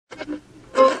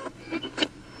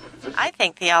I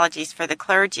think theology's for the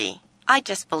clergy. I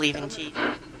just believe in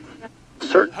Jesus.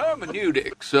 Certain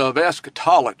hermeneutics of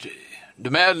eschatology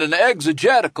demand an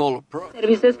exegetical approach.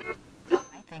 I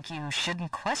think you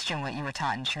shouldn't question what you were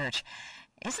taught in church.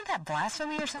 Isn't that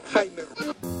blasphemy or something?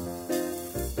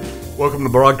 Welcome to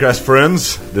Broadcast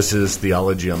Friends. This is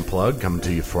Theology Unplugged, coming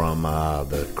to you from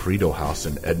the Credo House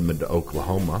in Edmond,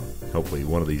 Oklahoma. Hopefully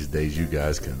one of these days you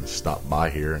guys can stop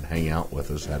by here and hang out with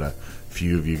us. Had a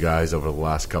few of you guys over the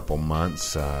last couple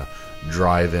months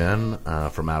drive in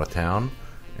from out of town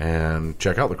and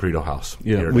check out the Credo House.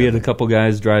 Yeah, we had a couple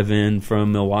guys drive in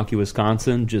from Milwaukee,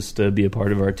 Wisconsin, just to be a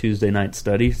part of our Tuesday night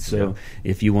study. So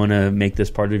if you want to make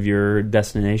this part of your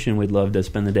destination, we'd love to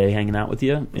spend the day hanging out with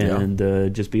you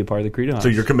and just be a part of the Credo House. So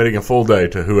you're committing a full day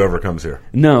to whoever comes here?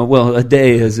 No, well, a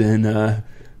day is in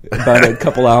about a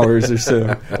couple hours or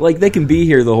so. Like, they can be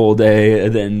here the whole day,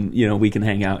 and then, we can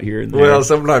hang out here and there. Well,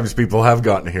 sometimes people have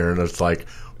gotten here, and it's like,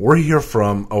 we're here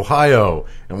from Ohio,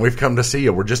 and we've come to see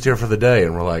you. We're just here for the day.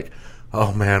 And we're like,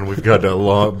 oh, man, we've got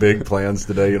big plans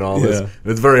today and all this. And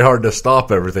it's very hard to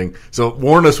stop everything. So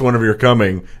warn us whenever you're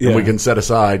coming, and we can set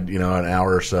aside, an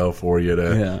hour or so for you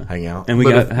to hang out. And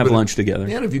we have lunch together.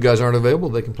 And if you guys aren't available,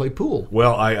 they can play pool.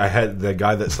 Well, I had the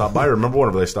guy that stopped by. I remember one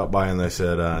of them, they stopped by, and they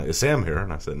said, is Sam here?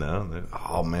 And I said, no. And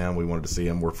oh, man, we wanted to see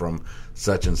him. We're from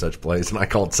such and such place. And I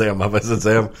called Sam up. I said,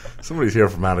 Sam, somebody's here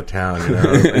from out of town.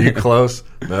 Are you close?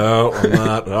 No, I'm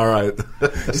not. All right.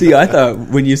 See, I thought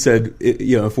when you said,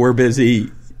 if we're busy,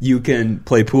 you can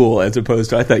play pool, as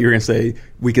opposed to, I thought you were going to say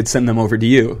we could send them over to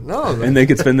you. No. And they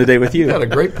could spend the day with you. We've got a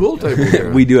great pool table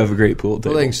here. We do have a great pool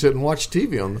table. Well, they can sit and watch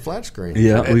TV on the flat screen.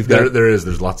 Yeah,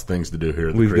 there's lots of things to do here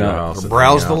at the Credo House.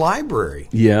 Browse the library.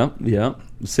 Yeah.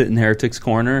 Sit in Heretic's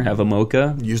Corner, have a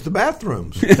mocha. Use the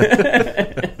bathrooms.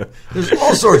 There's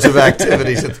all sorts of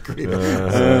activities at the Credo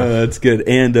House. That's good.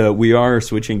 And we are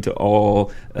switching to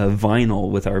all vinyl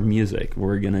with our music.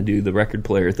 We're going to do the record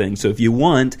player thing. So if you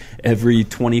want, every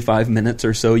 25 minutes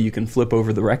or so, you can flip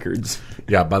over the records.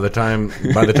 Yeah, by the time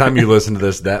you listen to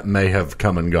this, that may have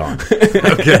come and gone.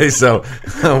 Okay, so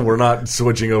we're not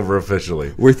switching over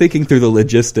officially. We're thinking through the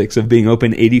logistics of being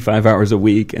open 85 hours a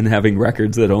week and having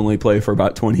records that only play for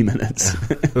about 20 minutes.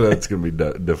 That's going to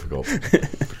be difficult.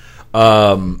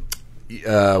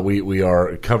 We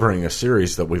are covering a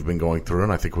series that we've been going through,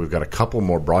 and I think we've got a couple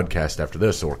more broadcasts after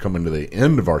this, so we're coming to the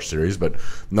end of our series, but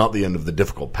not the end of the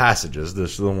difficult passages.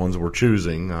 These are the ones we're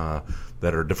choosing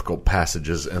that are difficult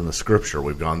passages in the Scripture.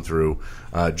 We've gone through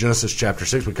Genesis chapter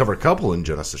 6. We covered a couple in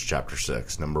Genesis chapter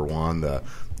 6. Number one,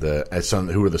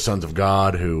 who were the sons of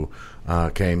God who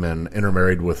came and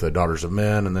intermarried with the daughters of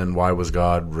men, and then why was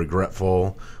God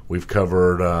regretful? We've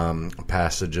covered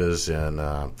passages in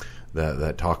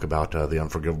that talk about the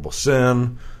unforgivable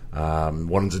sin.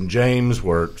 One's in James,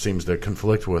 where it seems to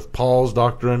conflict with Paul's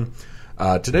doctrine.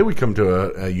 Today we come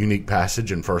to a unique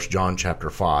passage in 1 John chapter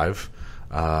 5.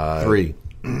 3.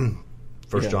 1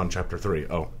 John chapter 3.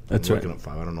 Oh, that's I'm right. looking at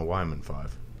 5. I don't know why I'm in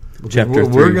 5. Chapter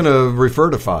 3. We're going to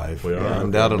refer to 5, We are.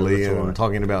 undoubtedly, That's and right.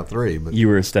 talking about 3. But You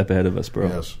were a step ahead of us, bro.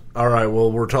 yes. All right,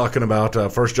 well, we're talking about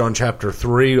 1 John chapter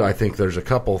 3. I think there's a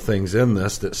couple things in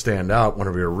this that stand out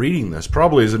whenever you're reading this.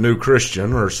 Probably as a new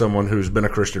Christian or someone who's been a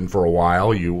Christian for a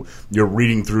while, you're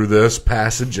reading through this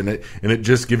passage, and it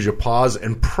just gives you pause.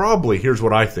 And probably, here's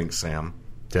what I think,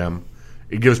 Tim,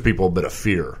 it gives people a bit of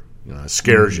fear. It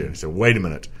scares you. You say, wait a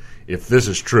minute, if this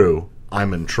is true,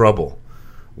 I'm in trouble.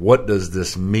 What does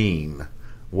this mean?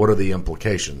 What are the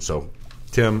implications? So,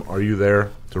 Tim, are you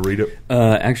there to read it?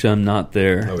 Actually, I'm not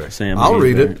there. Okay. Sam, I'll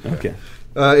read there? it. Okay.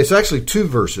 It's actually 2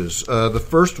 verses. The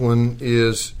first one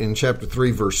is in chapter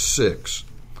 3, verse 6.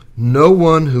 No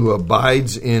one who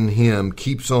abides in him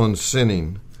keeps on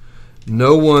sinning.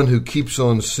 No one who keeps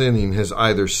on sinning has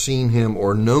either seen him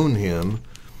or known him.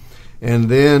 And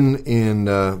then in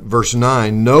verse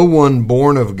 9, no one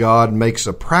born of God makes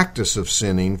a practice of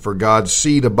sinning, for God's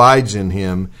seed abides in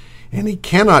him, and he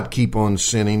cannot keep on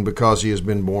sinning because he has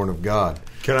been born of God.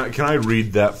 Can I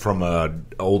read that from an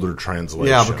older translation?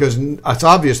 Yeah, because it's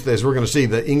obvious, as we're going to see,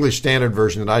 the English Standard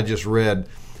Version that I just read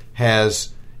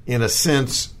has, in a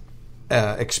sense,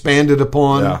 expanded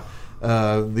upon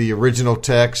the original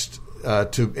text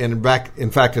in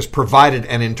fact, has provided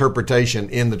an interpretation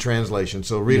in the translation.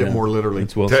 So read it more literally.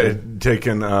 It's well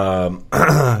taken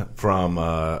from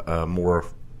a more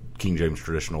King James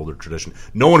tradition, older tradition.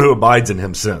 No one who abides in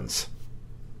him sins.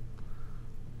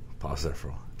 Pause there for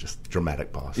a while. Just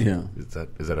dramatic pause. Yeah. Is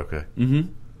that okay?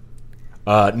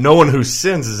 Mm-hmm. No one who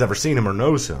sins has ever seen him or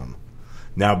knows him.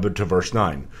 Now, but to verse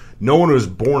 9. No one who is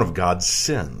born of God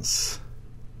sins,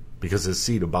 because his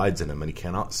seed abides in him, and he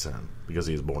cannot sin, because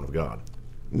he is born of God.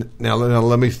 Now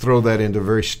let me throw that into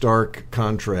very stark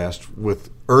contrast with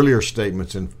earlier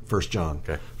statements in 1 John.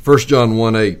 Okay. 1 John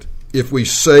 1:8. If we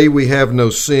say we have no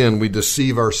sin, we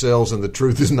deceive ourselves and the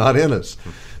truth is not in us.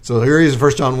 So here he is in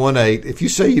 1 John 1:8. If you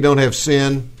say you don't have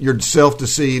sin, you're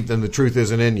self-deceived and the truth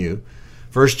isn't in you.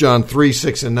 1 John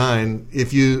 3:6 and 9.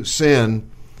 If you sin,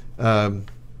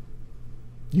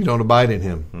 you don't abide in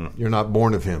him. You're not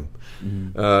born of him.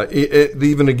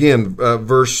 Even again,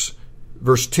 verse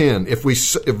 10.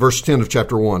 Verse 10 of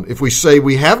chapter 1. If we say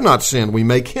we have not sinned, we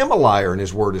make him a liar, and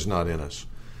his word is not in us.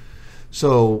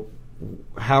 So,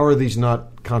 how are these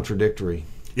not contradictory?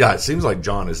 Yeah, it seems like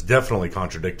John is definitely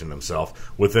contradicting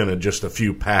himself within just a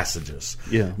few passages.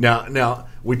 Yeah. Now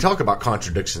we talk about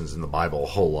contradictions in the Bible a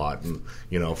whole lot, and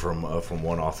from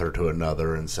one author to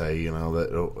another, and say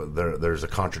that there's a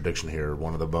contradiction here.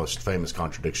 One of the most famous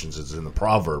contradictions is in the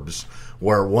Proverbs,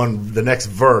 where the next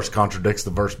verse contradicts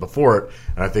the verse before it,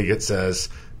 and I think it says,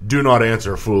 "Do not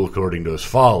answer a fool according to his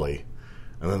folly."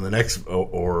 And then the next, you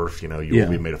will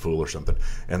be made a fool or something.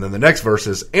 And then the next verse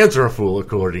is, answer a fool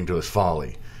according to his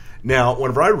folly. Now,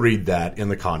 whenever I read that in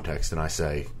the context and I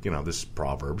say, this is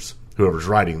Proverbs, whoever's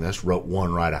writing this wrote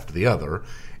one right after the other,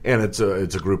 and it's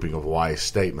a grouping of wise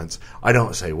statements, I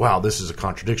don't say, wow, this is a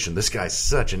contradiction. This guy's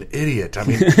such an idiot. I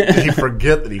mean, did he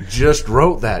forget that he just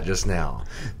wrote that just now?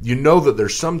 You know that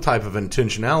there's some type of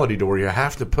intentionality to where you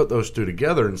have to put those two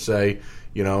together and say,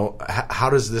 how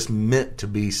does this meant to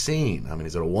be seen? I mean,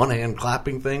 is it a one-hand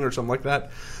clapping thing or something like that?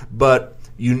 But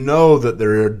you know that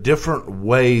there are different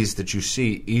ways that you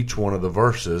see each one of the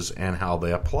verses and how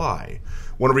they apply.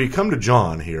 Whenever you come to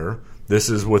John here, this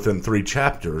is within 3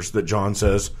 chapters that John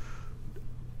says,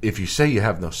 if you say you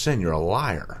have no sin, you're a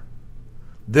liar.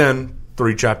 Then,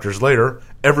 3 chapters later,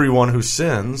 everyone who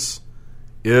sins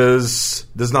does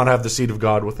not have the seed of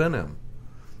God within him.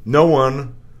 No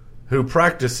one who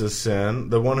practices sin,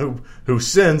 the one who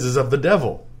sins is of the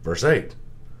devil. Verse 8.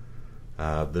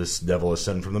 This devil has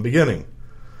sinned from the beginning.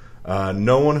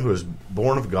 No one who is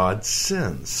born of God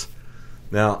sins.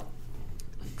 Now,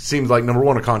 seems like, number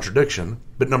one, a contradiction,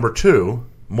 but number two,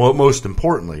 most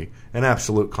importantly, an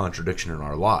absolute contradiction in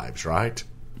our lives, right?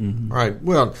 Mm-hmm. Right.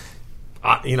 Well,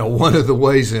 one of the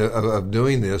ways of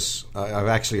doing this, I've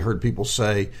actually heard people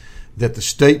say that the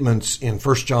statements in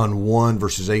 1 John 1,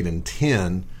 verses 8 and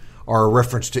 10 are a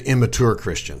reference to immature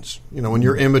Christians. When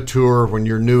you're immature, when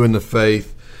you're new in the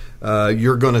faith,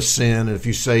 you're going to sin, and if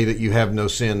you say that you have no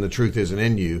sin, the truth isn't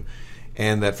in you.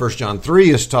 And that 1 John 3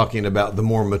 is talking about the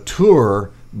more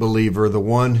mature believer, the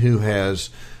one who has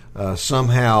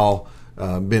somehow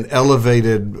been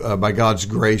elevated by God's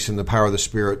grace and the power of the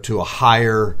Spirit to a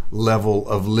higher level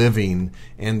of living,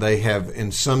 and they have,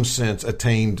 in some sense,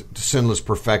 attained sinless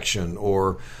perfection,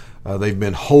 or they've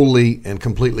been wholly and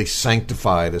completely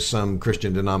sanctified, as some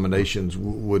Christian denominations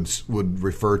would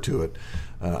refer to it.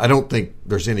 I don't think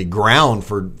there's any ground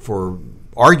for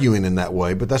arguing in that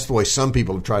way, but that's the way some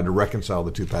people have tried to reconcile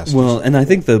the two passages. Well, and I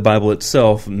think the Bible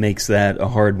itself makes that a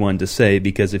hard one to say,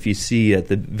 because if you see at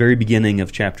the very beginning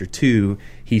of chapter 2,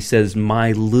 he says,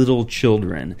 "My little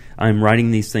children, I'm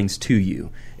writing these things to you."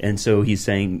 And so he's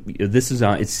saying,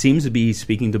 it seems to be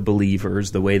speaking to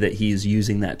believers, the way that he's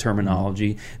using that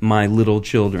terminology, "my little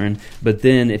children." But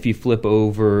then if you flip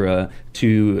over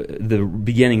to the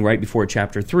beginning right before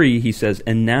chapter 3, he says,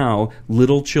 "And now,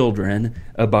 little children,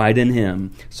 abide in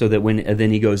him," so that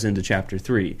then he goes into chapter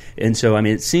 3. And so,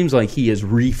 it seems like he is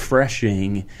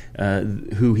refreshing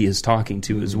who he is talking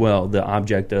to as well, the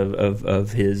object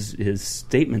of his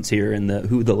statements here and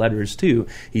who the letter is to.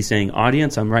 He's saying,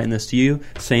 audience, I'm writing this to you.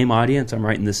 Same audience, I'm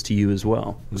writing this to you as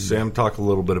well. Sam, talk a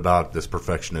little bit about this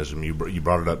perfectionism. You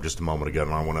brought it up just a moment ago,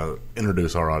 and I want to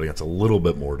introduce our audience a little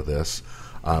bit more to this.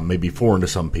 Maybe foreign to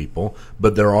some people,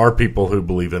 but there are people who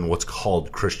believe in what's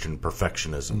called Christian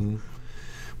perfectionism. Mm-hmm.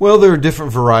 Well, there are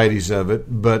different varieties of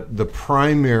it, but the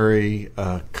primary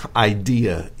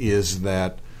idea is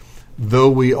that though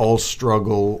we all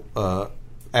struggle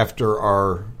after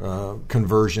our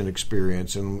conversion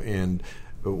experience, and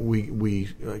we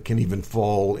can even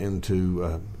fall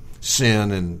into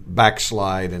sin and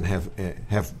backslide and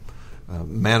have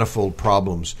manifold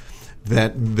problems,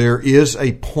 that there is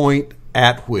a point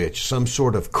at which some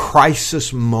sort of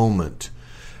crisis moment.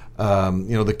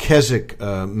 The Keswick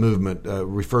movement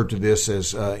referred to this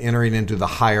as entering into the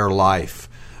higher life,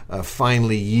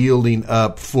 finally yielding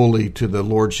up fully to the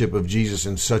lordship of Jesus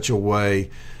in such a way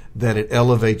that it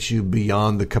elevates you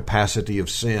beyond the capacity of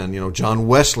sin. John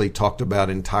Wesley talked about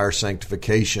entire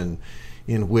sanctification,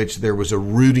 in which there was a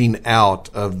rooting out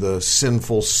of the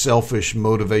sinful, selfish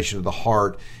motivation of the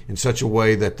heart in such a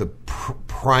way that the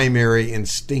primary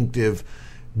instinctive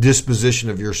disposition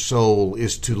of your soul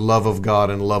is to love of God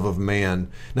and love of man.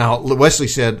 Now, Wesley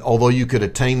said, although you could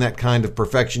attain that kind of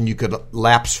perfection, you could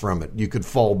lapse from it. You could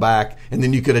fall back, and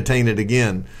then you could attain it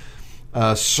again.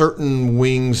 Certain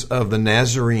wings of the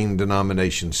Nazarene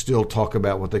denomination still talk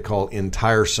about what they call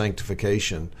entire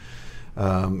sanctification.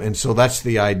 And so that's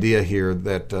the idea here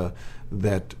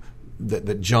that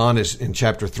John is in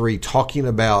chapter 3 talking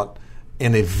about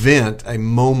an event, a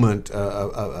moment,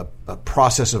 a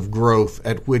process of growth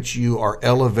at which you are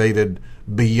elevated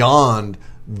beyond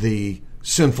the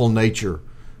sinful nature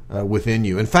within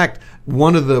you. In fact,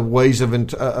 one of the ways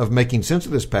of making sense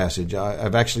of this passage,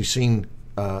 I've actually seen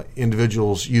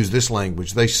individuals use this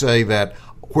language. They say that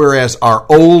whereas our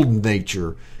old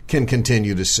nature can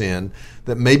continue to sin,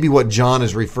 that maybe what John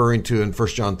is referring to in 1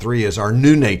 John 3 is our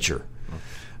new nature.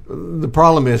 The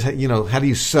problem is, how do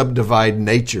you subdivide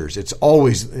natures? It's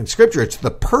always, in Scripture, it's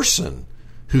the person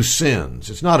who sins.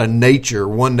 It's not a nature,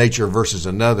 one nature versus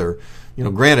another.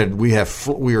 Granted, we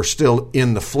are still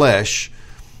in the flesh,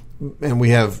 and we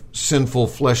have sinful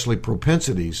fleshly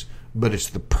propensities, but it's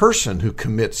the person who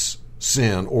commits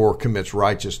sin or commits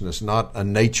righteousness, not a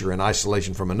nature in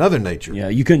isolation from another nature. Yeah,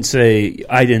 you couldn't say,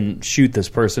 I didn't shoot this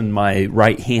person, my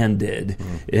right hand did,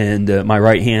 and my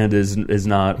right hand is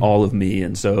not all of me,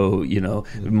 and so,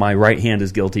 my right hand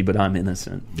is guilty, but I'm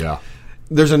innocent. Yeah.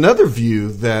 There's another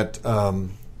view that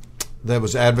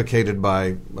was advocated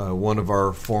by one of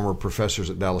our former professors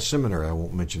at Dallas Seminary, I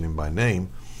won't mention him by name,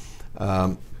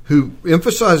 who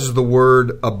emphasizes the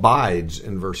word abides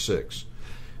in verse 6.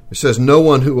 It says, no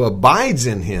one who abides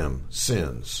in him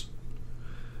sins.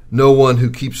 No one who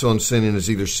keeps on sinning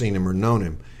has either seen him or known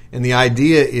him. And the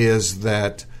idea is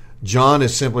that John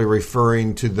is simply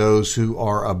referring to those who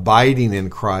are abiding in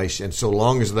Christ, and so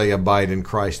long as they abide in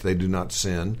Christ, they do not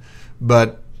sin.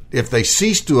 But if they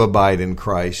cease to abide in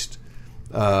Christ,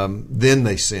 then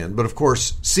they sin. But of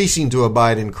course, ceasing to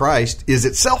abide in Christ is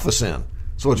itself a sin.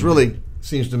 So it's really,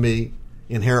 seems to me,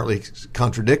 inherently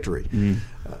contradictory.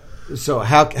 So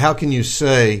how can you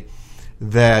say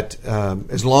that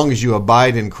as long as you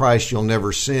abide in Christ, you'll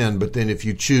never sin, but then if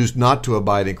you choose not to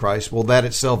abide in Christ, well, that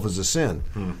itself is a sin.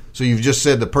 So you've just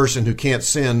said the person who can't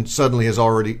sin suddenly has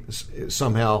already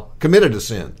somehow committed a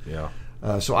sin.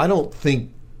 Yeah. So I don't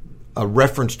think a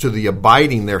reference to the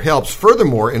abiding there helps.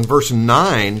 Furthermore, in verse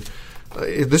 9,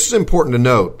 this is important to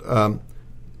note.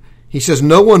 He says,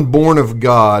 no one born of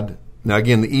God, now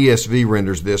again, the ESV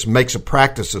renders this, makes a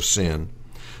practice of sin.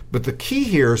 But the key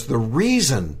here is the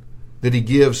reason that he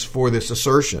gives for this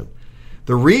assertion.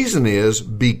 The reason is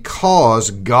because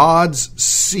God's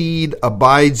seed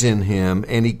abides in him,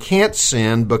 and he can't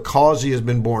sin because he has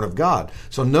been born of God.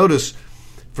 So notice,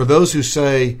 for those who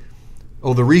say,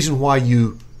 the reason why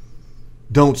you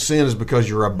don't sin is because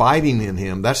you're abiding in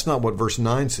him, that's not what verse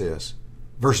 9 says.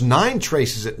 Verse 9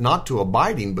 traces it not to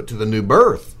abiding, but to the new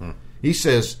birth. He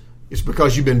says, it's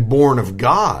because you've been born of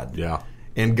God. Yeah.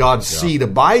 And God's seed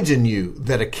abides in you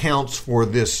that accounts for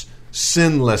this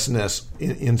sinlessness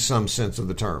in some sense of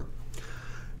the term.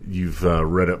 You've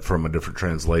read it from a different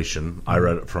translation. I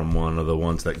read it from one of the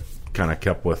ones that kind of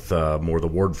kept with more the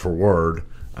word for word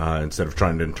instead of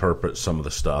trying to interpret some of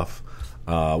the stuff,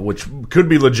 which could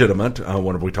be legitimate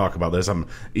whenever we talk about this.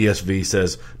 ESV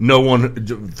says, no one,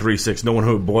 3:6, no one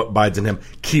who abides in him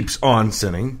keeps on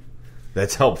sinning.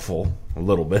 That's helpful a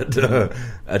little bit.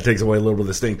 That takes away a little bit of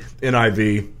the sting.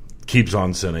 NIV keeps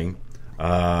on sinning.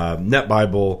 Net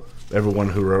Bible, everyone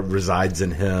who resides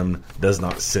in him does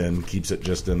not sin, keeps it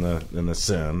just in the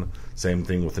sin. Same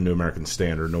thing with the New American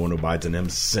Standard. No one who abides in him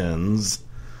sins.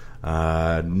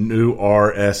 New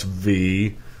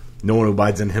RSV, no one who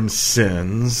abides in him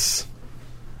sins.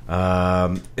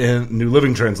 In New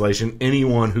Living Translation,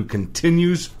 anyone who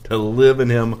continues to live in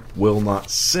him will not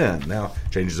sin. Now,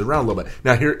 changes it around a little bit.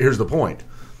 Now, here's the point.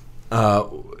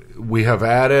 We have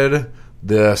added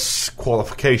this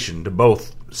qualification to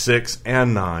both 6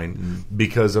 and 9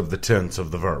 because of the tense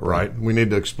of the verb, right? We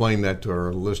need to explain that to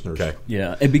our listeners. Okay.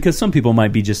 Yeah, and because some people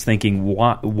might be just thinking,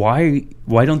 why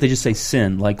don't they just say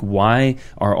sin? Like, why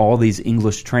are all these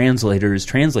English translators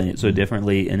translating it so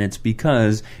differently? And it's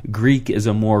because Greek is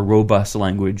a more robust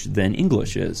language than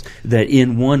English is. That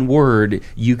in one word,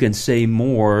 you can say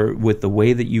more with the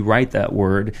way that you write that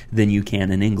word than you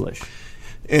can in English.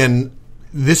 And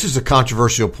this is a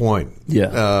controversial point.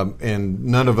 Yeah. And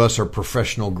none of us are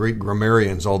professional Greek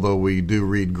grammarians, although we do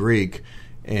read Greek.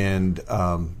 And,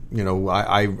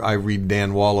 I read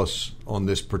Dan Wallace on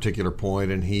this particular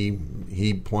point, and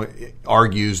he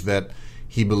argues that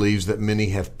he believes that many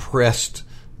have pressed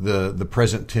the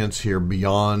present tense here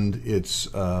beyond its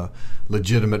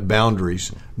legitimate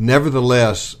boundaries.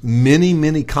 Nevertheless,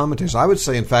 many commentators, I would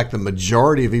say, in fact, the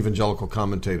majority of evangelical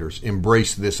commentators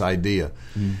embrace this idea.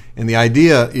 And the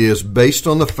idea is based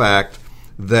on the fact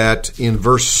that in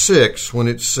verse 6, when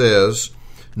it says,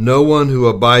 no one who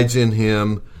abides in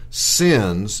him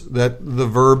sins, that the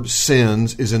verb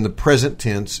sins is in the present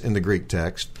tense in the Greek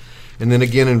text. And then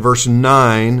again in verse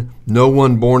 9, no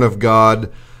one born of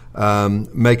God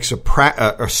makes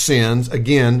a sins,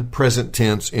 again, present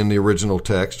tense in the original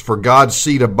text. For God's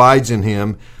seed abides in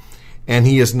him, and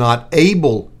he is not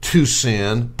able to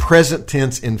sin, present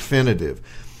tense infinitive.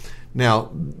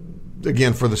 Now,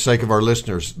 again, for the sake of our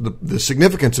listeners, the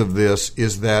significance of this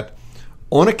is that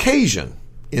on occasion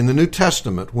in the New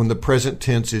Testament, when the present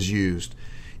tense is used,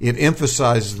 it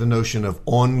emphasizes the notion of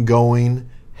ongoing,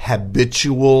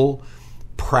 habitual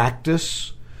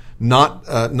practice, not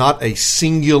a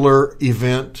singular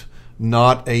event,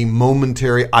 not a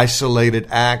momentary isolated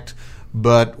act,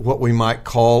 but what we might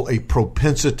call a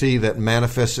propensity that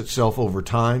manifests itself over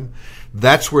time.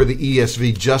 That's where the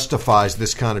ESV justifies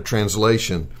this kind of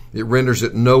translation. It renders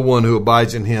it, no one who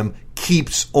abides in him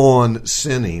keeps on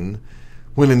sinning,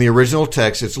 when in the original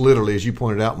text it's literally, as you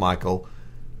pointed out, Michael,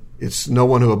 it's no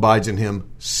one who abides in him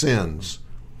sins.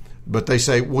 But they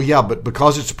say, well, yeah, but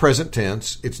because it's present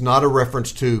tense, it's not a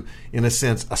reference to, in a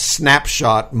sense, a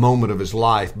snapshot moment of his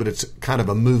life, but it's kind of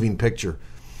a moving picture.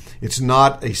 It's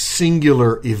not a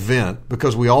singular event,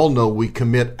 because we all know we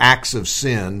commit acts of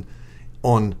sin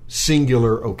on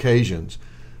singular occasions.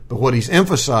 But what he's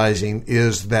emphasizing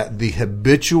is that the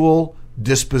habitual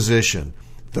disposition,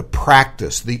 the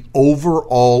practice, the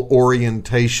overall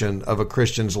orientation of a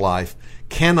Christian's life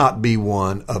cannot be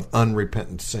one of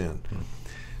unrepentant sin.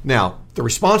 Now, the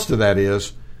response to that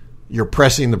is you're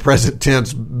pressing the present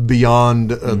tense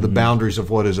beyond the boundaries of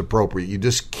what is appropriate. You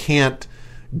just can't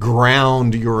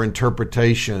ground your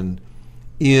interpretation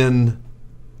in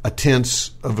a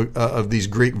tense of these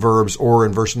Greek verbs or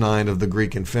in verse 9 of the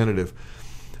Greek infinitive.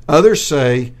 Others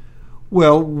say,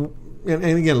 well, and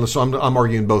again, so I'm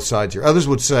arguing both sides here. Others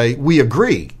would say, we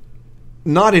agree.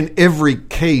 Not in every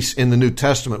case in the New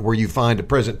Testament where you find a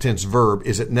present tense verb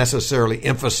is it necessarily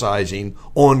emphasizing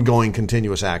ongoing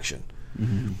continuous action.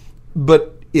 Mm-hmm.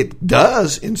 But it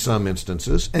does in some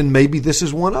instances, and maybe this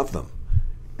is one of them.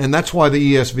 And that's why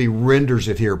the ESV renders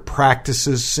it here,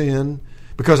 practices sin.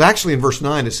 Because actually in verse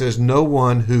 9 it says, no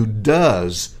one who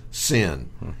does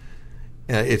sin.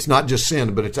 It's not just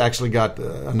sin, but it's actually got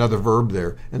another verb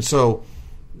there. And so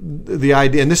the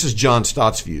idea, and this is John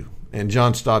Stott's view, and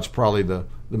John Stott's probably the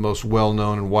most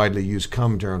well-known and widely used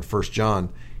commentary on 1 John.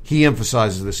 He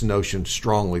emphasizes this notion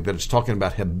strongly, that it's talking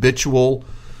about habitual,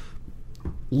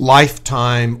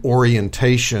 lifetime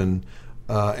orientation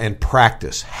and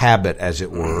practice, habit, as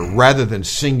it were, rather than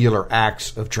singular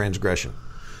acts of transgression.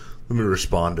 Let me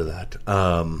respond to that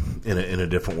in a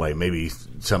different way, maybe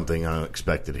something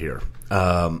unexpected here.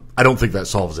 I don't think that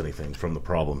solves anything from the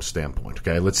problem standpoint.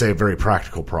 Okay, let's say a very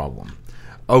practical problem.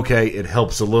 Okay, it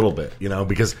helps a little bit,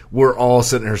 because we're all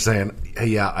sitting here saying, "Hey,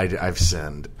 yeah, I've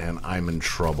sinned, and I'm in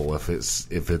trouble." If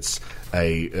that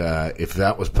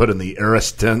was put in the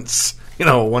aorist tense,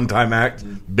 a one-time act,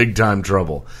 big-time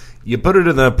trouble. You put it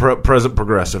in the present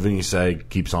progressive, and you say,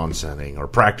 "Keeps on sinning" or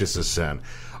 "practices sin."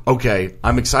 Okay,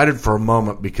 I'm excited for a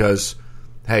moment because,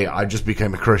 hey, I just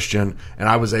became a Christian, and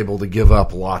I was able to give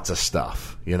up lots of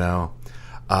stuff,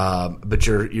 But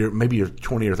you're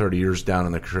 20 or 30 years down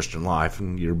in the Christian life,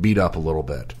 and you're beat up a little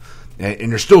bit, and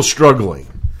you're still struggling,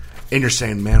 and you're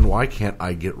saying, "Man, why can't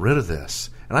I get rid of this?"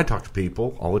 And I talk to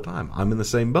people all the time. I'm in the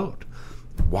same boat.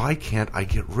 Why can't I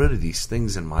get rid of these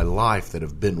things in my life that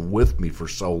have been with me for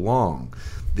so long?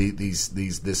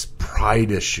 This pride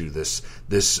issue, this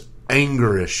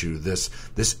anger issue, this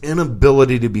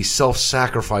inability to be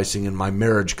self-sacrificing in my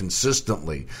marriage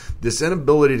consistently, this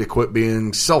inability to quit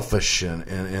being selfish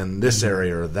in this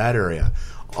area or that area.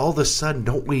 All of a sudden,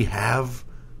 don't we have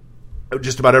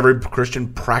just about every Christian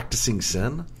practicing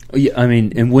sin? Yeah, I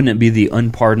mean, and wouldn't it be the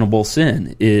unpardonable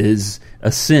sin is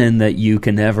a sin that you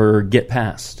can never get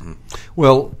past?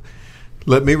 Well,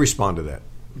 let me respond to that,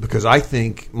 because I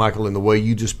think, Michael, in the way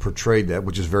you just portrayed that,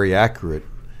 which is very accurate,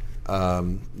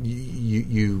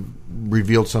 you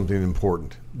revealed something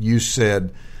important. You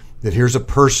said that here's a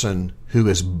person who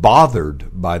is bothered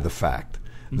by the fact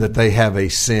that they have a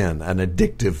sin, an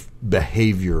addictive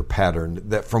behavior pattern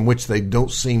that from which they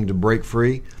don't seem to break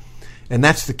free. And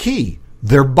that's the key.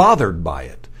 They're bothered by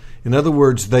it. In other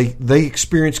words, they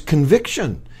experience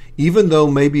conviction, even though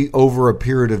maybe over a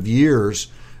period of years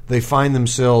they find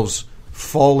themselves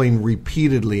falling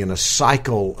repeatedly in a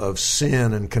cycle of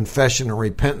sin and confession and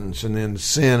repentance, and then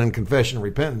sin and confession and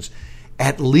repentance,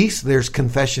 at least there's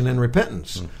confession and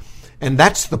repentance. And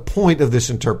that's the point of this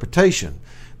interpretation.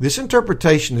 This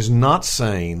interpretation is not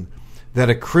saying that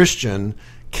a Christian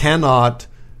cannot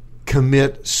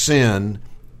commit sin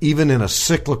even in a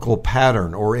cyclical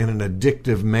pattern or in an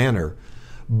addictive manner,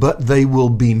 but they will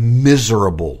be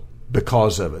miserable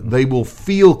because of it. They will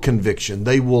feel conviction.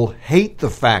 They will hate the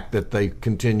fact that they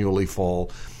continually fall.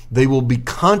 They will be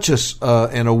conscious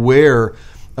and aware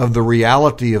of the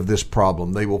reality of this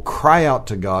problem. They will cry out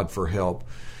to God for help.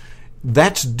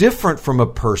 That's different from a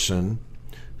person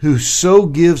who so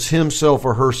gives himself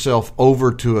or herself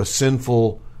over to a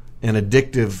sinful and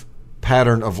addictive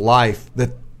pattern of life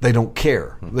that they don't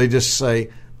care. They just say,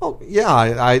 oh, yeah,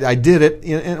 I did it,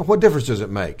 and what difference does it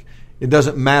make? It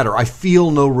doesn't matter. I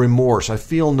feel no remorse. I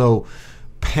feel no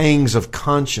pangs of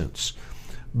conscience.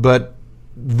 But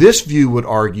this view would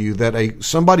argue that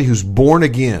somebody who's born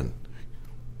again,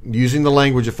 using the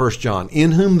language of 1 John,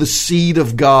 in whom the seed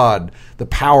of God, the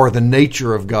power, the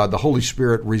nature of God, the Holy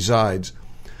Spirit resides,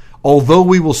 although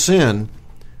we will sin,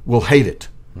 we'll hate it.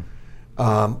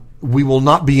 We will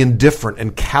not be indifferent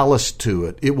and callous to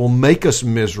it. It will make us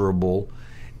miserable,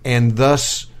 and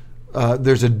thus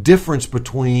there's a difference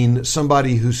between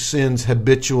somebody who sins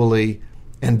habitually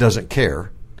and doesn't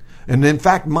care, and in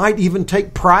fact might even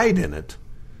take pride in it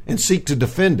and seek to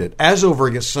defend it, as over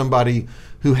against somebody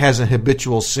who has a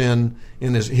habitual sin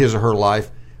in his or her life,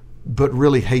 but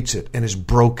really hates it and is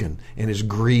broken and is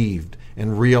grieved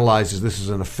and realizes this is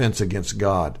an offense against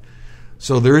God.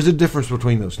 So there is a difference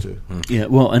between those two. Yeah,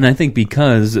 well, and I think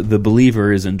because the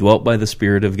believer is indwelt by the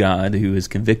Spirit of God, who is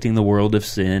convicting the world of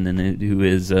sin, and who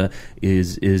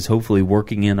is hopefully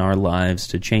working in our lives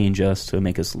to change us, to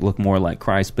make us look more like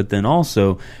Christ. But then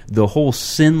also the whole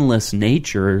sinless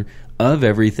nature of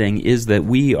everything is that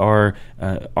we are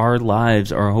our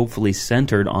lives are hopefully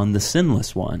centered on the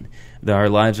sinless one. That our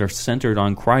lives are centered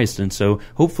on Christ, and so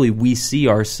hopefully we see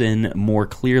our sin more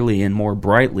clearly and more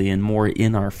brightly and more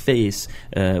in our face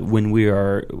when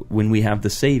we have the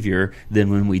Savior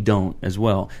than when we don't as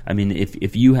well. I mean,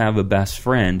 if you have a best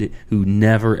friend who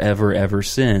never ever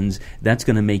sins, that's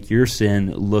going to make your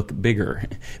sin look bigger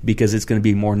because it's going to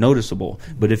be more noticeable.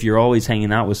 But if you're always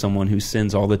hanging out with someone who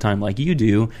sins all the time like you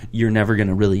do, you're never going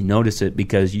to really notice it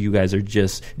because you guys are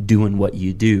just doing what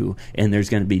you do, and there's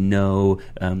going to be no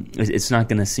it's not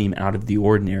going to seem out of the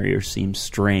ordinary or seem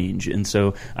strange. And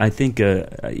so I think,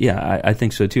 I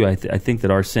think so too. I think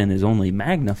that our sin is only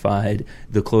magnified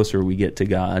the closer we get to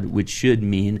God, which should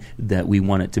mean that we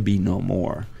want it to be no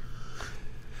more.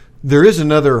 There is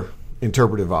another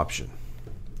interpretive option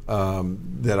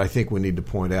that I think we need to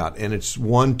point out, and it's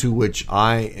one to which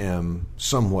I am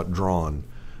somewhat drawn.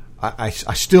 I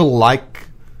still like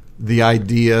the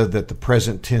idea that the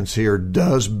present tense here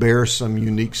does bear some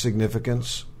unique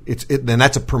significance. And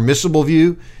that's a permissible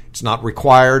view. It's not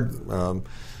required.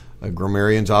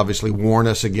 Grammarians obviously warn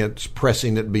us against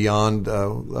pressing it beyond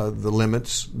the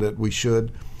limits that we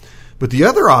should. But the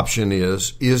other option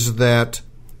is that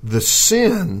the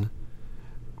sin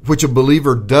which a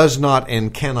believer does not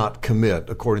and cannot commit,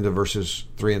 according to verses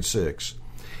 3 and 6,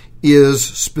 is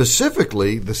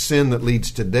specifically the sin that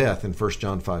leads to death in 1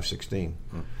 John 5:16.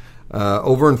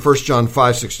 Over in 1 John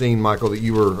 5:16, Michael, that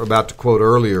you were about to quote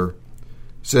earlier,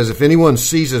 says, if anyone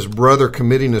sees his brother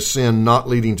committing a sin not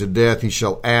leading to death, he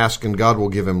shall ask, and God will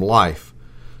give him life.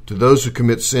 To those who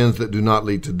commit sins that do not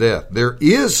lead to death. There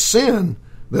is sin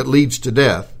that leads to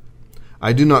death.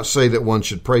 I do not say that one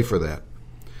should pray for that.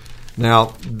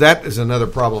 Now, that is another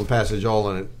problem passage all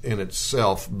in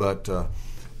itself, but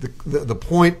the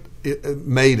point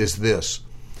made is this.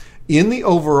 In the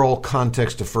overall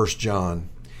context of 1 John,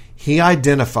 he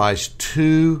identifies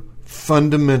two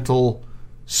fundamental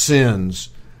sins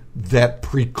that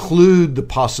preclude the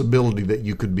possibility that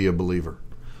you could be a believer.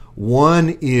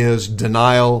 One is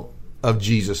denial of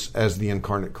Jesus as the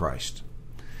incarnate Christ.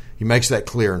 He makes that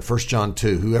clear in 1 John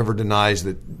 2. Whoever denies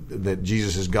that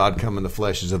Jesus is God come in the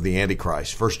flesh is of the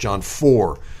Antichrist. 1 John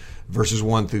 4, verses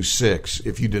 1 through 6.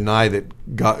 If you deny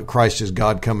that Christ is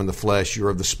God come in the flesh, you're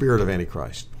of the spirit of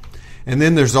Antichrist. And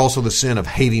then there's also the sin of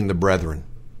hating the brethren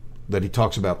that he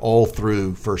talks about all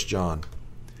through 1 John.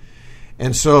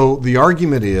 And so the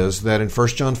argument is that in 1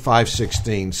 John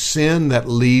 5:16, sin that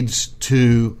leads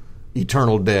to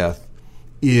eternal death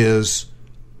is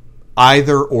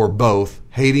either or both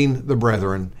hating the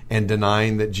brethren and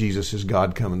denying that Jesus is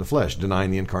God come in the flesh, denying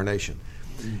the incarnation.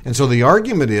 And so the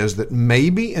argument is that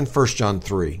maybe in 1 John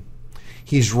 3,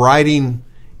 he's writing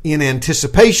in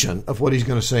anticipation of what he's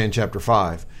going to say in chapter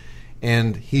 5.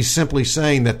 And he's simply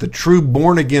saying that the true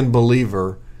born-again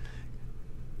believer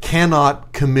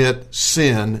cannot commit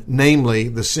sin, namely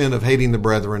the sin of hating the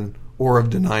brethren or of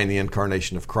denying the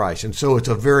incarnation of Christ. And so it's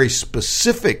a very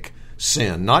specific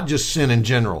sin, not just sin in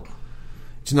general.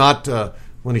 It's not,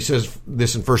 when he says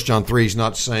this in 1 John 3, he's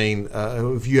not saying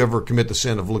if you ever commit the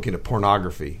sin of looking at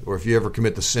pornography, or if you ever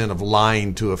commit the sin of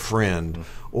lying to a friend,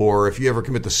 or if you ever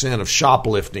commit the sin of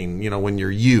shoplifting, when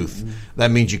you're youth, that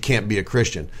means you can't be a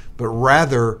Christian. But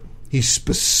rather, he's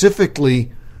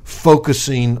specifically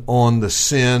focusing on the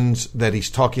sins that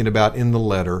he's talking about in the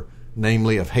letter,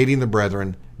 namely of hating the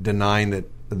brethren, denying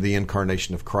the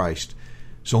incarnation of Christ.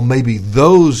 So maybe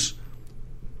those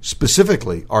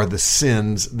specifically are the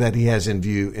sins that he has in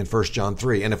view in 1 John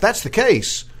 3. And if that's the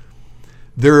case,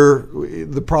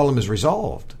 the problem is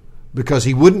resolved, because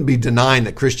he wouldn't be denying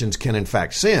that Christians can in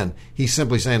fact sin. He's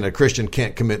simply saying that a Christian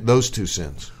can't commit those two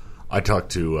sins. I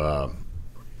talked to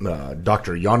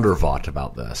Dr. Jondervat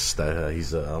about this. That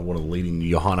he's one of the leading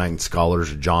Johannine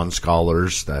scholars, John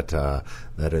scholars,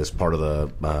 that is part of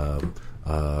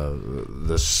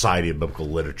the Society of Biblical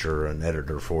Literature, and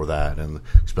editor for that, and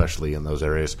especially in those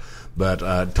areas. But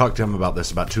talked to him about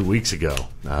this about 2 weeks ago,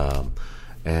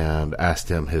 and asked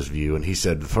him his view, and he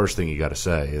said the first thing you got to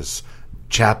say is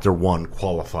chapter 1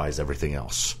 qualifies everything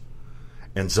else.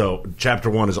 And so chapter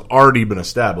 1 has already been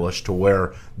established to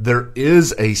where there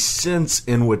is a sense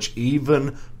in which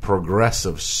even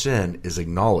progressive sin is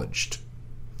acknowledged.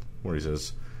 Where he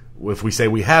says, if we say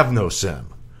we have no sin,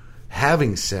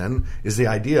 having sin is the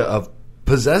idea of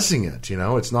possessing it.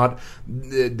 It's not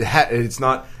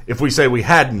if we say we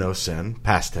had no sin,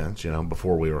 past tense,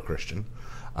 before we were a Christian.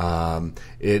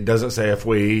 It doesn't say if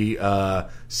we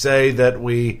say that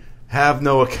we have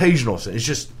no occasional sin. It's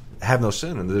just have no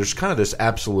sin. And there's kind of this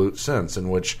absolute sense in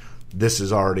which this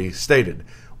is already stated.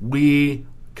 We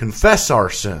confess our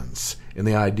sins, and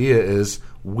the idea is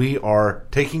we are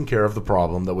taking care of the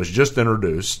problem that was just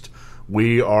introduced.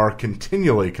 We are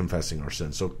continually confessing our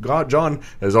sins. So John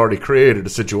has already created a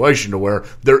situation to where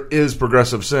there is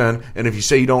progressive sin, and if you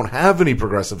say you don't have any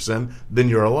progressive sin, then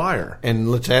you're a liar.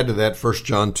 And let's add to that 1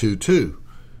 John 2:2.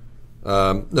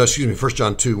 1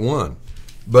 John 2:1.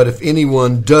 But if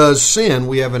anyone does sin,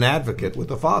 we have an advocate with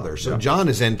the Father. So John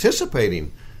is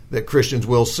anticipating that Christians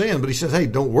will sin, but he says, hey,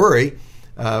 don't worry.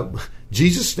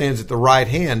 Jesus stands at the right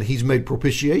hand. He's made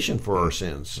propitiation for our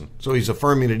sins. So he's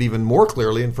affirming it even more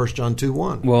clearly in 1 John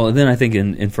 2:1. Well, and then I think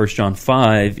in 1 John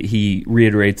 5, he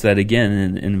reiterates that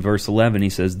again in verse 11. He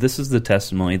says, this is the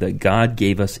testimony that God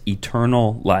gave us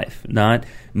eternal life, not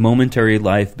momentary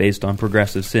life based on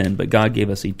progressive sin, but God gave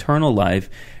us eternal life,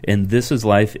 and this is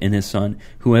life in his Son.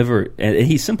 And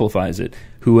he simplifies it.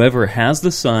 Whoever has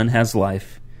the Son has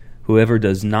life. Whoever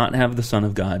does not have the Son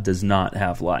of God does not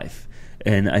have life.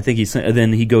 And I think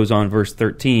then he goes on, verse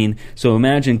 13. So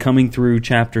imagine coming through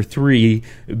chapter 3,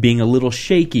 being a little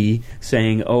shaky,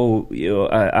 saying,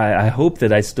 I hope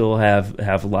that I still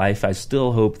have life. I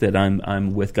still hope that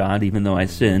I'm with God, even though I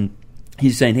sin.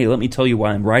 He's saying, hey, let me tell you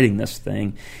why I'm writing this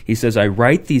thing. He says, I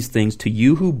write these things to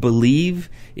you who believe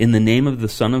in the name of the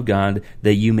Son of God,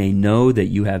 that you may know that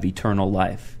you have eternal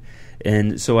life.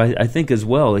 And so I think as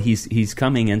well, he's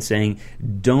coming and saying,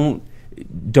 don't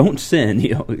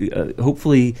sin.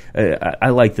 Hopefully, I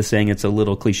like the saying. It's a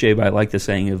little cliche, but I like the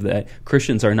saying of that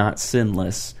Christians are not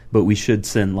sinless, but we should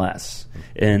sin less.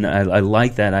 And I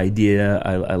like that idea.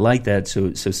 I like that.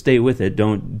 So stay with it.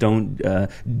 Don't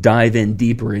dive in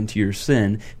deeper into your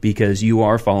sin, because you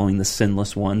are following the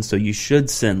sinless one. So you should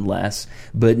sin less.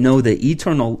 But know that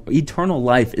eternal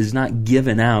life is not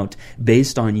given out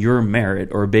based on your merit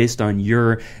or based on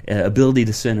your ability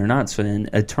to sin or not sin.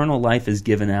 Eternal life is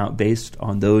given out based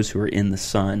on those who are in the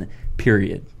Son.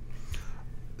 Period.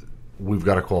 We've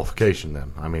got a qualification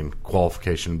then. I mean,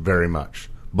 qualification very much.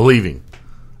 Believing.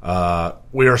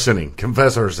 We are sinning.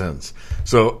 Confess our sins.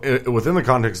 So within the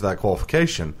context of that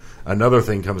qualification, another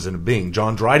thing comes into being.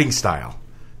 John's writing style.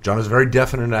 John is very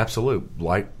definite and absolute.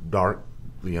 Light, dark,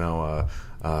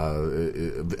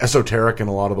 esoteric in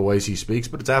a lot of the ways he speaks,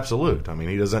 but it's absolute. I mean,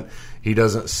 he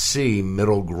doesn't see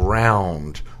middle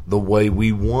ground the way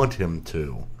we want him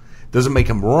to. It doesn't make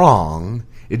him wrong.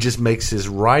 It just makes his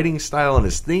writing style and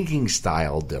his thinking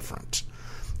style different.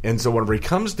 And so whenever he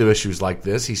comes to issues like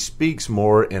this, he speaks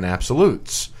more in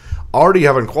absolutes. Already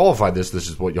having qualified this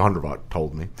is what Jondervat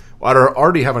told me.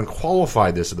 Already having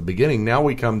qualified this at the beginning, now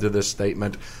we come to this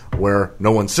statement where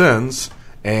no one sins,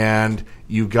 and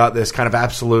you've got this kind of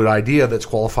absolute idea that's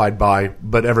qualified by,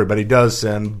 but everybody does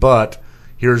sin, but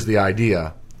here's the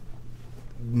idea.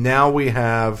 Now we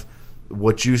have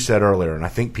what you said earlier, and I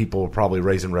think people were probably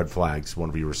raising red flags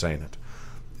whenever you were saying it.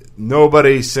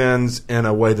 nobody sins in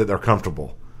a way that they're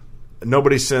comfortable.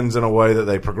 Nobody sins in a way that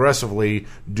they progressively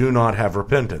do not have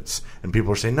repentance. And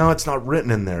people are saying, no, it's not written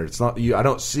in there. It's not. I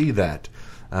don't see that.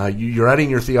 You're adding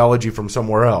your theology from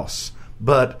somewhere else.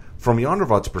 But from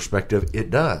Yondervat's perspective,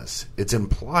 it does. It's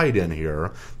implied in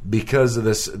here because of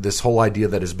this whole idea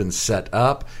that has been set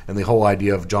up and the whole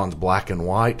idea of John's black and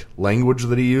white language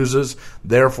that he uses.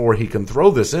 Therefore, he can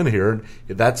throw this in here.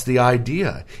 That's the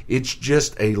idea. It's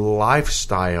just a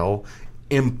lifestyle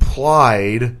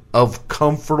implied of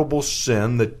comfortable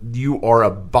sin, that you are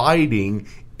abiding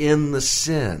in the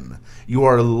sin. You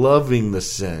are loving the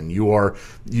sin. You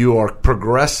are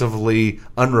progressively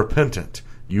unrepentant.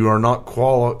 You are not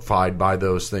qualified by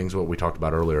those things, what we talked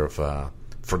about earlier of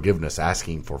forgiveness,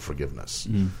 asking for forgiveness.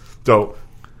 So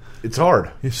it's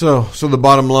hard. So the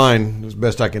bottom line, as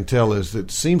best I can tell, is that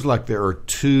it seems like there are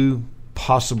two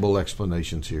possible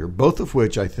explanations here, both of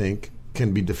which I think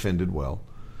can be defended well.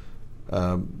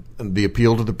 The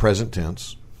appeal to the present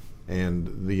tense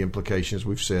and the implications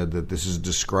we've said that this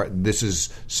is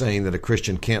saying that a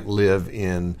Christian can't live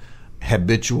in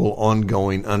habitual,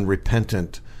 ongoing,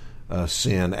 unrepentant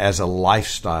sin as a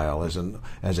lifestyle,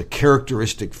 as a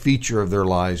characteristic feature of their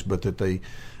lives, but that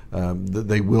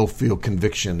they will feel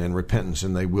conviction and repentance,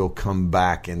 and they will come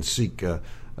back and seek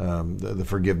the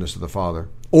forgiveness of the Father.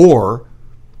 Or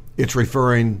it's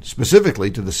referring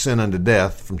specifically to the sin unto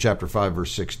death from chapter 5,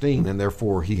 verse 16, and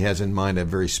therefore he has in mind a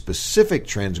very specific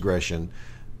transgression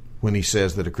when he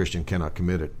says that a Christian cannot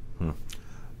commit it.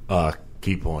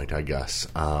 Key point, I guess.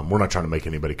 We're not trying to make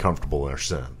anybody comfortable in their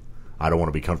sin. I don't want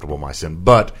to be comfortable in my sin.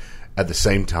 But at the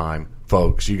same time,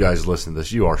 folks, you guys listen to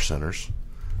this, you are sinners.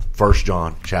 1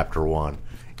 John chapter 1,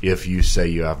 if you say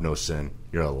you have no sin,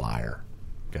 you're a liar.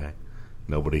 Okay?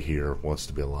 Nobody here wants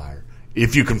to be a liar.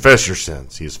 If you confess your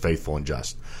sins, he is faithful and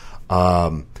just.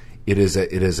 We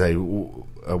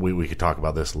could talk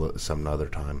about this some other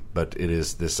time, but it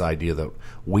is this idea that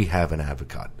we have an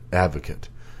advocate.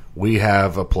 We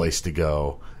have a place to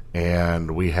go,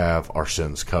 and we have our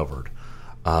sins covered.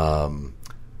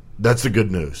 That's the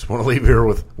good news. I want to leave here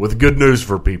with good news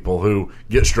for people who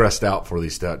get stressed out for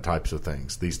these types of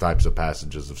things, these types of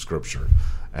passages of Scripture.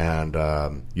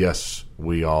 And yes,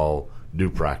 we all do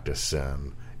practice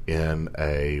sin in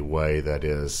a way that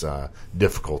is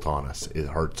difficult on us. It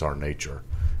hurts our nature,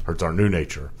 hurts our new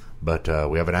nature. But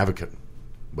we have an advocate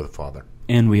with the Father.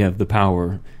 And we have the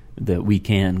power that we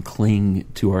can cling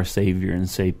to our Savior and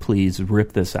say, please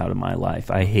rip this out of my life.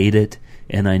 I hate it,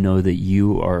 and I know that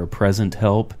you are a present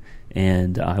help,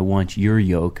 and I want your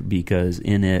yoke because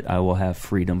in it I will have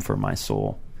freedom for my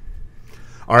soul.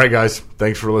 All right, guys.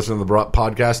 Thanks for listening to the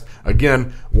podcast.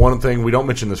 Again, one thing, we don't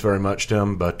mention this very much,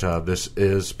 Tim, but this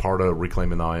is part of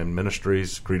Reclaiming the Iron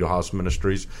Ministries, Credo House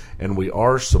Ministries, and we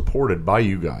are supported by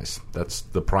you guys. That's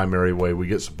the primary way we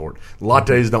get support.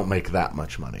 Lattes don't make that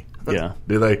much money. Yeah.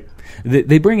 Do they?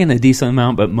 They bring in a decent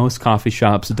amount, but most coffee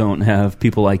shops don't have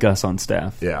people like us on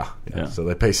staff. Yeah. So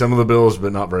they pay some of the bills,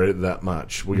 but not that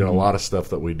much. We got a lot of stuff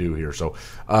that we do here. So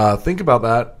think about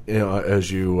that as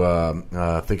you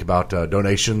think about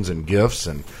donations and gifts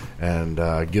and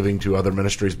giving to other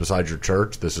ministries besides your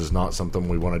church. This is not something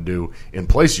we want to do in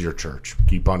place of your church.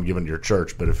 Keep on giving to your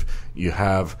church. But if you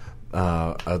have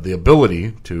the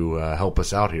ability to help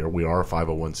us out here, we are a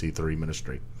 501c3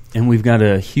 ministry. And we've got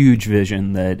a huge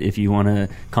vision that if you want to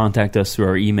contact us through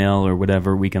our email or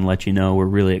whatever, we can let you know. We're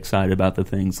really excited about the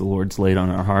things the Lord's laid on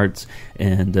our hearts.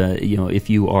 And, if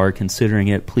you are considering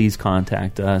it, please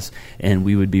contact us. And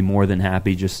we would be more than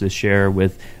happy just to share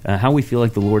with how we feel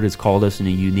like the Lord has called us in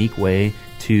a unique way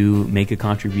to make a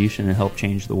contribution and help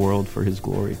change the world for His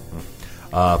glory.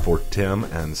 For Tim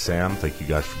and Sam, thank you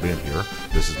guys for being here.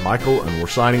 This is Michael, and we're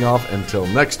signing off until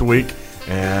next week.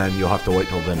 And you'll have to wait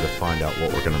till then to find out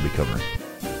what we're going to be covering.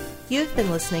 You've been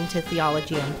listening to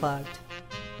Theology Unplugged.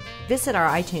 Visit our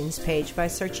iTunes page by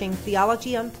searching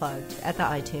Theology Unplugged at the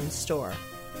iTunes Store.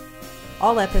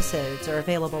 All episodes are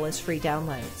available as free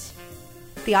downloads.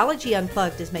 Theology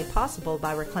Unplugged is made possible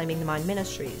by Reclaiming the Mind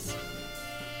Ministries.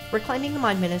 Reclaiming the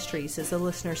Mind Ministries is a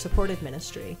listener-supported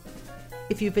ministry.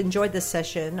 If you've enjoyed this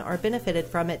session or benefited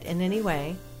from it in any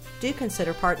way, do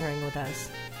consider partnering with us.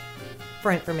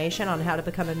 For information on how to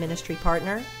become a ministry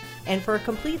partner and for a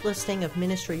complete listing of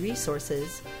ministry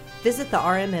resources, visit the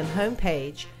RMM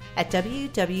homepage at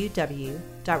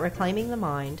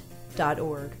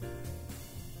www.reclaimingthemind.org.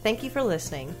 Thank you for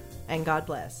listening, and God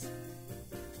bless.